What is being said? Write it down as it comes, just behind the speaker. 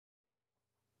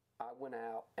went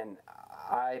out and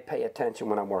I pay attention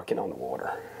when I'm working on the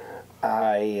water.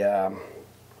 I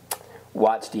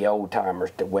watch the old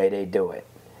timers, the way they do it.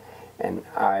 And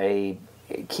I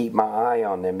keep my eye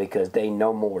on them because they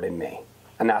know more than me.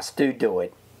 And I still do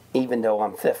it, even though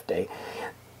I'm 50.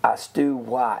 I still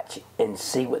watch and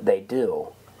see what they do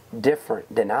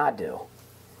different than I do.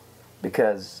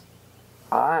 Because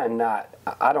I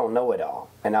don't know it all.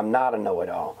 And I'm not a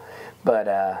know-it-all. But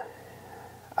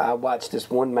I watched this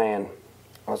one man.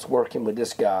 I was working with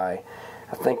this guy.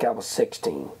 I think I was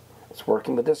 16. I was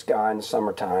working with this guy in the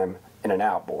summertime in an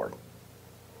outboard.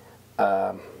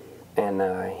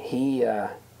 He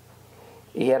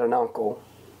had an uncle,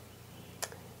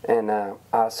 and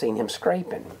I seen him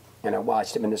scraping, and I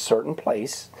watched him in a certain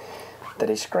place that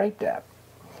he scraped at.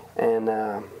 And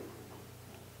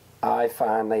I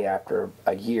finally, after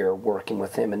a year working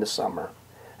with him in the summer,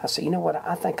 I said, you know what,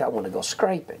 I think I want to go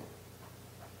scraping.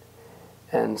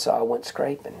 And so I went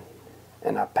scraping,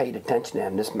 and I paid attention to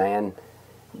him. This man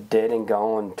dead and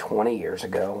gone 20 years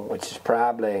ago, which is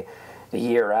probably the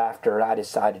year after I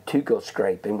decided to go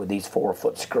scraping with these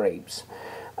 4-foot scrapes.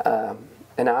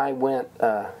 And I went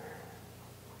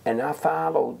and I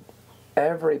followed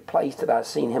every place that I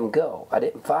seen him go. I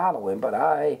didn't follow him, but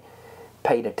I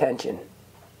paid attention.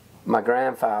 My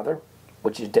grandfather,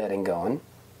 which is dead and gone,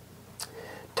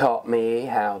 taught me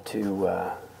how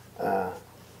to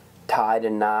tie the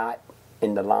knot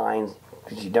in the lines,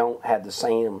 because you don't have the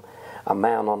same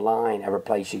amount on line every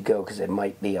place you go, because it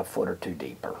might be a foot or two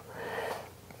deeper.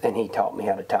 And he taught me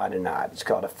how to tie the knot. It's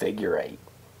called a figure 8,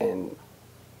 and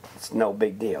it's no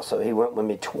big deal. So he went with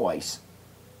me twice,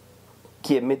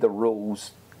 give me the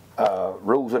rules of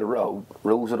the road,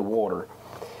 rules of the water,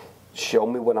 show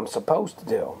me what I'm supposed to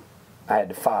do. I had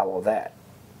to follow that.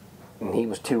 And he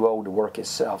was too old to work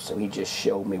himself, so he just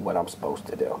showed me what I'm supposed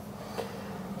to do.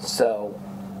 So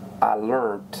I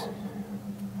learned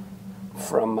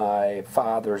from my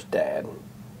father's dad.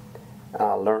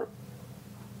 I learned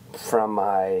from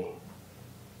my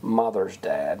mother's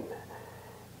dad.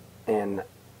 And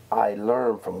I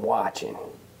learned from watching.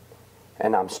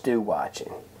 And I'm still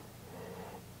watching.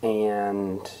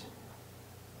 And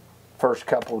first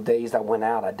couple of days I went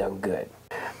out, I done good.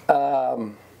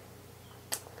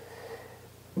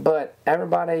 But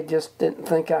everybody just didn't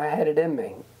think I had it in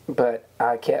me. But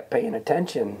I kept paying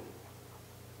attention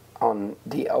on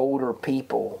the older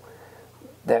people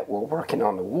that were working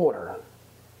on the water,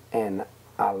 and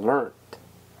I learned,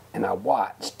 and I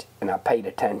watched, and I paid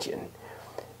attention.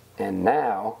 And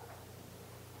now,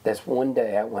 this one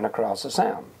day I went across the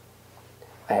sound.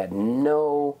 I had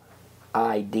no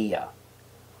idea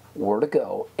where to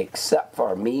go except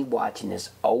for me watching this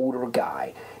older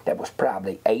guy that was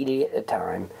probably 80 at the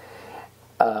time,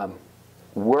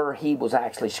 where he was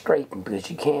actually scraping, because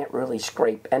you can't really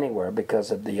scrape anywhere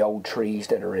because of the old trees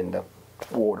that are in the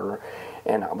water.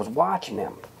 And I was watching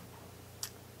him.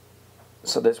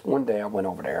 So this one day I went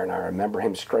over there, and I remember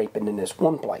him scraping in this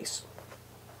one place.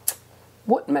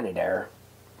 Wasn't many there.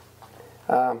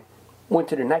 Went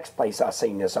to the next place, I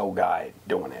seen this old guy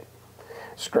doing it,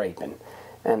 scraping.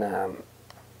 And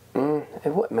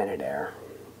it wasn't many there.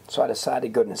 So I decided to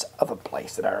go to this other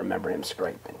place that I remember him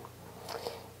scraping.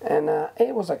 And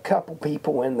it was a couple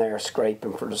people in there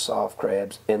scraping for the soft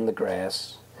crabs in the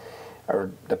grass,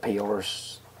 or the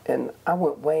peelers. And I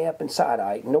went way up inside.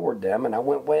 I ignored them, and I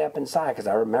went way up inside because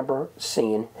I remember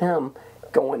seeing him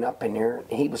going up in there.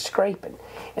 He was scraping.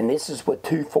 And this is with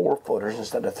 2 4-footers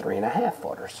instead of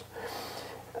 3.5-footers,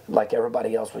 like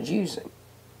everybody else was using.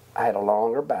 I had a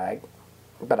longer bag,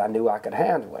 but I knew I could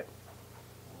handle it.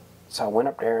 So I went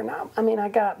up there, and I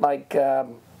got like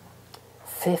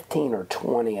 15 or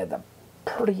 20 of the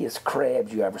prettiest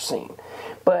crabs you ever seen.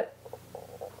 But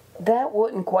that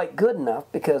wasn't quite good enough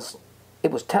because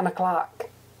it was 10 o'clock,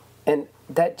 and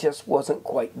that just wasn't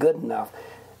quite good enough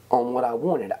on what I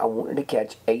wanted. I wanted to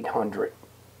catch 800,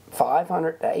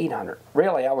 500 to 800.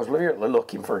 Really, I was literally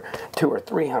looking for 200 or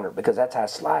 300 because that's how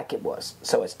slack it was.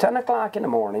 So it's 10 o'clock in the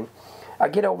morning. I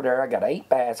get over there. I got 8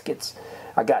 baskets.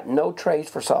 I got no trays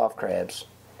for soft crabs.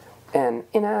 And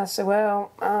I said,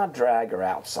 well, I'll drag her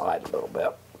outside a little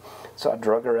bit. So I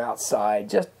drug her outside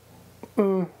just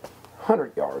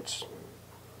 100 yards.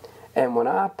 And when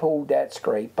I pulled that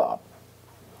scrape up,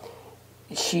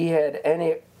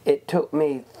 it took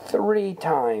me 3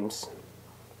 times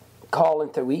calling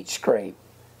through each scrape,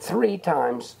 3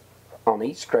 times on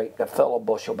each scrape to fill a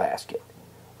bushel basket.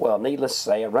 Well, needless to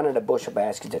say, I run into bushel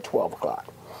baskets at 12 o'clock.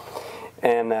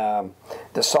 And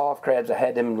the soft crabs, I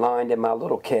had them lined in my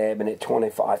little cabin at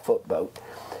 25-foot boat,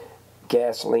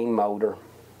 gasoline motor,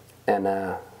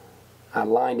 and I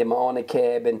lined them all in the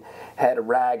cabin, had a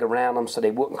rag around them so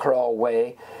they wouldn't crawl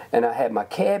away, and I had my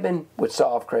cabin with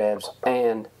soft crabs,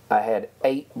 and I had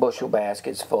 8 bushel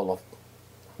baskets full of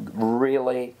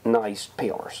really nice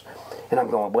peelers. And I'm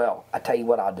going, well, I tell you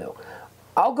what I'll do.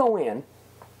 I'll go in,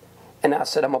 and I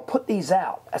said, I'm going to put these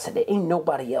out. I said, there ain't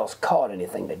nobody else caught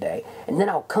anything today. And then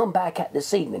I'll come back at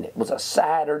this evening. It was a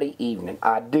Saturday evening.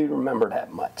 I do remember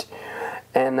that much.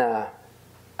 And I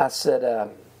said, as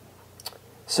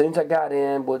soon as I got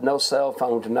in with no cell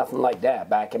phones or nothing like that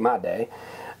back in my day,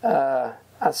 I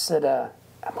said, I'm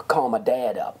going to call my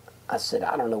dad up. I said,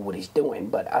 I don't know what he's doing,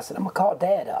 but I said, I'm going to call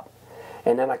Dad up.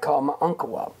 And then I called my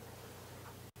uncle up.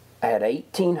 I had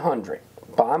 1,800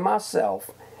 by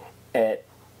myself at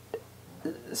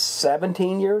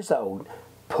 17 years old,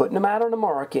 putting them out on the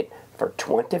market for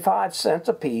 25 cents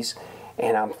a piece,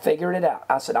 and I'm figuring it out.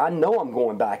 I said, I know I'm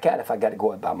going back out if I got to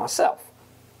go out by myself.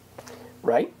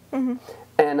 Right? Mm-hmm.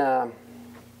 And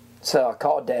so I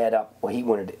called Dad up. Well, he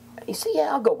wanted it. He said,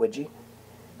 yeah, I'll go with you.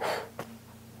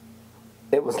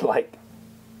 It was like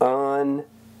unbelievable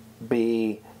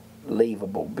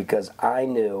because I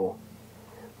knew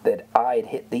that I'd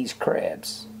hit these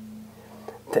crabs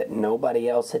that nobody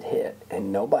else had hit,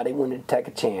 and nobody wanted to take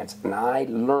a chance. And I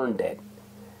learned it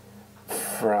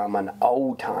from an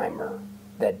old-timer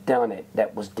that done it,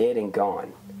 that was dead and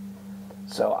gone.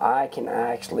 So I can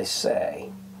actually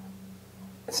say,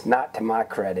 it's not to my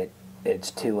credit,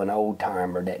 it's to an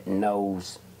old-timer that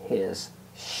knows his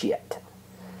shit.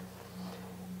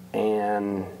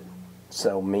 And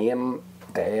so me and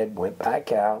Dad went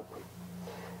back out.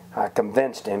 I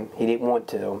convinced him. He didn't want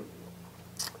to.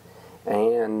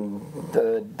 And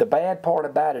the bad part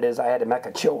about it is I had to make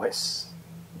a choice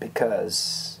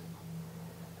because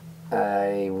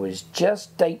I was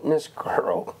just dating this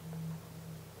girl,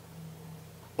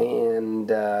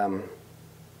 and I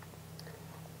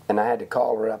had to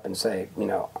call her up and say, you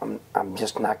know, I'm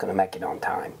just not going to make it on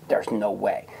time. There's no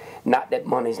way. Not that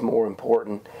money's more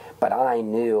important, but I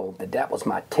knew that that was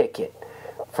my ticket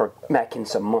for making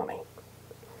some money.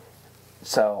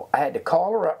 So I had to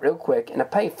call her up real quick in a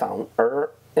payphone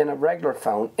or in a regular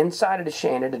phone inside of the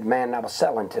shanty to the man I was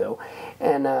selling to.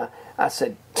 And I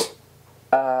said,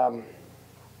 I'm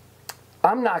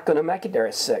not going to make it there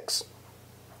at 6.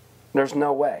 There's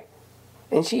no way.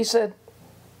 And she said,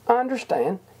 I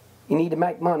understand. You need to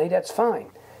make money, that's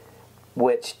fine.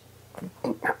 Which,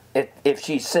 if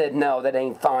she said, no, that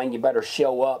ain't fine, you better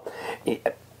show up.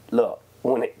 Look,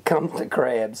 when it comes to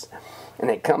crabs and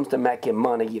it comes to making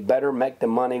money, you better make the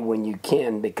money when you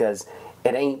can, because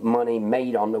it ain't money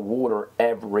made on the water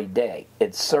every day.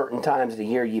 It's certain times of the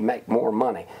year you make more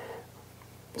money.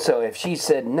 So if she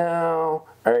said no,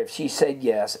 or if she said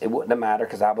yes, it wouldn't have mattered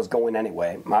because I was going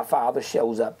anyway. My father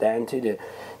shows up down to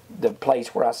the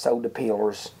place where I sold the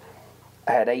peelers.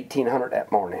 I had 1,800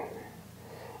 that morning.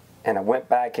 And I went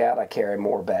back out. I carried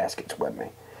more baskets with me.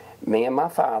 Me and my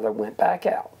father went back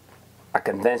out. I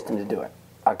convinced him to do it.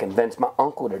 I convinced my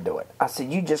uncle to do it. I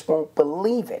said, you just won't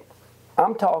believe it.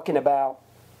 I'm talking about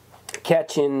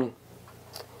catching,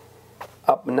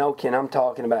 up in Oakland, I'm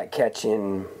talking about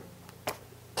catching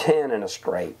 10 in a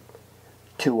scrape.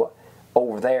 To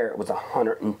over there, it was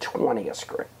 120 a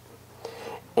scrape.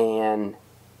 And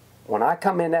when I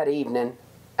come in that evening,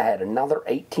 I had another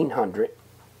 1,800.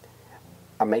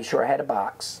 I made sure I had a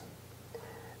box.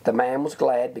 The man was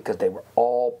glad because they were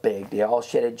all big. They all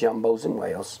shedded jumbos and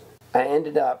whales. I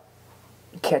ended up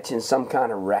catching some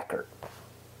kind of record.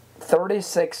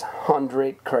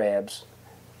 3,600 crabs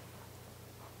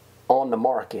on the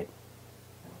market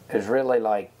is really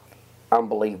like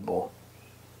unbelievable.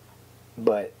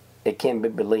 But it can be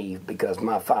believed because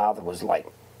my father was like,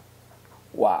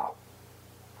 wow.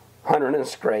 100 in a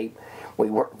scrape. We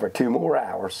worked for 2 more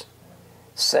hours.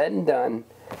 Said and done.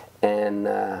 And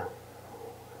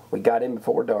we got in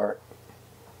before dark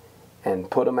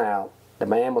and put them out. The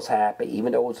man was happy,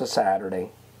 even though it was a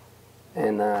Saturday.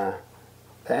 And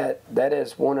that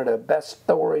is one of the best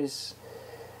stories.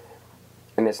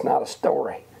 And it's not a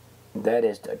story. That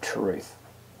is the truth.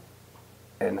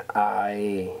 And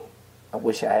I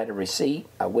wish I had a receipt.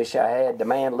 I wish I had the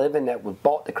man living that was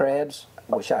bought the crabs.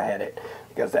 I wish I had it,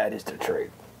 because that is the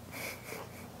truth.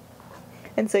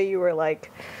 And so you were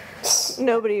like,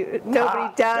 nobody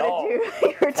doubted you.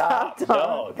 You were top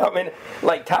dog. I mean,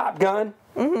 like Top Gun.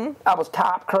 Mm-hmm. I was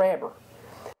top crabber.